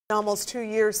Almost 2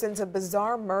 years since a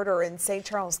bizarre murder in St.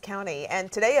 Charles County,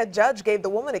 and today a judge gave the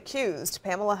woman accused,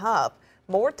 Pamela Hupp,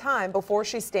 more time before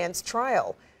she stands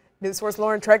trial. News 4's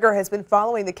Lauren Traeger has been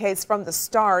following the case from the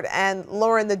start, and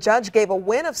Lauren, the judge gave a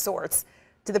win of sorts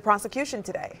to the prosecution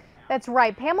today. That's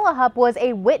right. Pamela Hupp was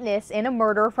a witness in a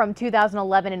murder from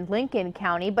 2011 in Lincoln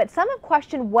County, but some have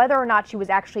questioned whether or not she was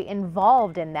actually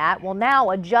involved in that. Well, now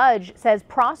a judge says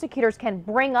prosecutors can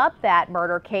bring up that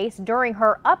murder case during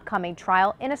her upcoming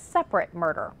trial in a separate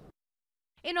murder.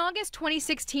 In August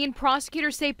 2016,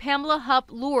 prosecutors say Pamela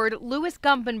Hupp lured Louis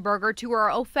Gumpenberger to her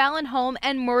O'Fallon home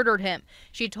and murdered him.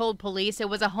 She told police it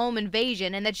was a home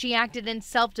invasion and that she acted in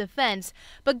self-defense.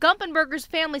 But Gumpenberger's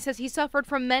family says he suffered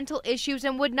from mental issues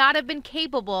and would not have been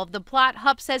capable of the plot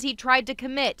Hupp says he tried to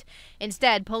commit.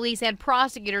 Instead, police and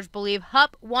prosecutors believe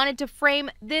Hupp wanted to frame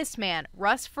this man,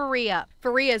 Louis Faria.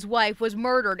 Faria's wife was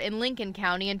murdered in Lincoln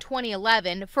County in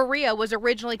 2011. Faria was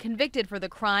originally convicted for the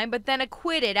crime, but then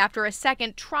acquitted after a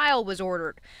second trial was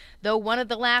ordered. Though one of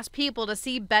the last people to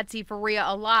see Betsy Faria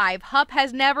alive, Hupp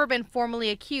has never been formally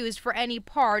accused for any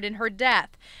part in her death.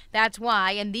 That's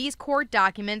why, in these court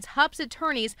documents, Hupp's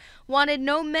attorneys wanted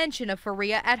no mention of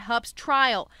Faria at Hupp's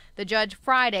trial. The judge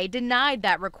Friday denied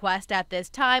that request at this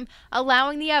time,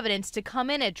 allowing the evidence to come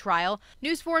in at trial.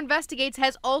 News 4 Investigates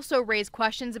has also raised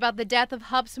questions about the death of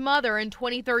Hupp's mother in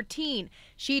 2013.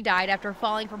 She died after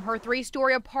falling from her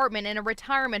 3-story apartment in a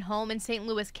retirement home in St.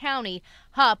 Louis County.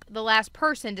 Hupp, the last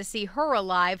person to see her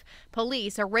alive.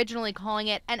 Police originally calling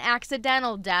it an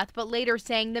accidental death, but later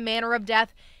saying the manner of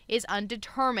death is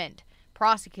undetermined.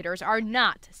 Prosecutors are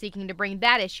not seeking to bring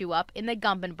that issue up in the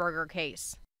Gumpenberger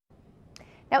case.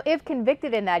 Now, if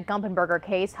convicted in that Gumpenberger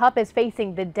case, Hupp is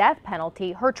facing the death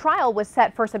penalty. Her trial was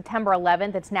set for September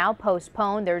 11th. It's now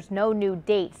postponed. There's no new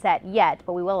date set yet,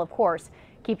 but we will, of course,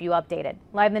 keep you updated.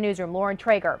 Live in the newsroom, Lauren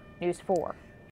Traeger, News 4.